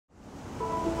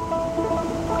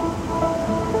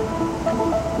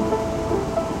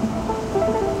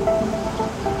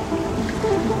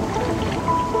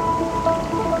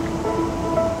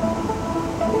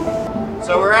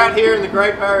out here in the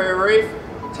Great Barrier Reef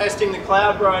testing the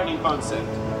cloud brightening concept.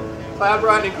 Cloud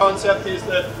brightening concept is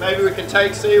that maybe we can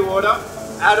take seawater,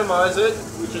 atomize it,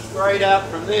 which is sprayed out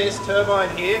from this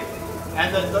turbine here,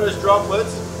 and that those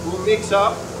droplets will mix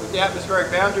up with the atmospheric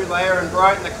boundary layer and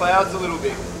brighten the clouds a little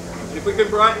bit. If we can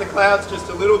brighten the clouds just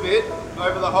a little bit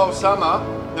over the whole summer,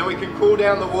 then we can cool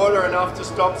down the water enough to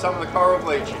stop some of the coral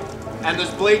bleaching. And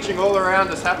there's bleaching all around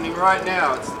us happening right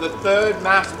now. It's the third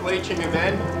mass bleaching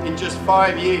event in just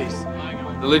 5 years.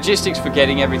 The logistics for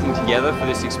getting everything together for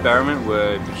this experiment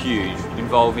were huge,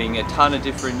 involving a ton of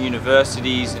different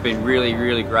universities. It's been really,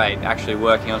 really great actually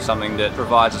working on something that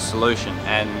provides a solution,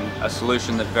 and a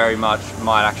solution that very much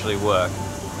might actually work.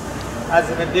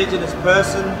 As an Indigenous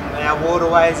person, our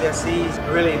waterways, our seas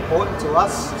are really important to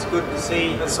us. It's good to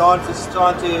see the scientists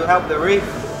trying to help the reef.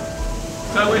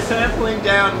 So we're sampling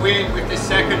downwind with this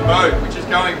second boat, which is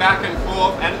going back and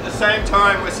forth, and at the same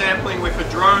time we're sampling with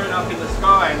a drone up in the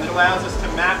sky, and it allows us to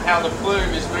map how the plume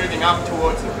is moving up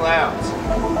towards the clouds.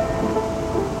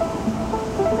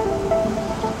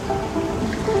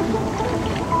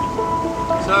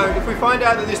 So if we find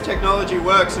out that this technology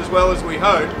works as well as we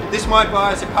hope, this might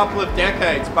buy us a couple of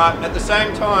decades, but at the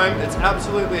same time it's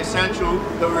absolutely essential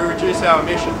that we reduce our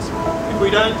emissions. If we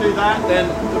don't do that, then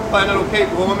the planet will keep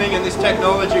warming and this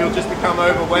technology will just become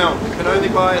overwhelmed. It can only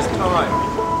buy us time.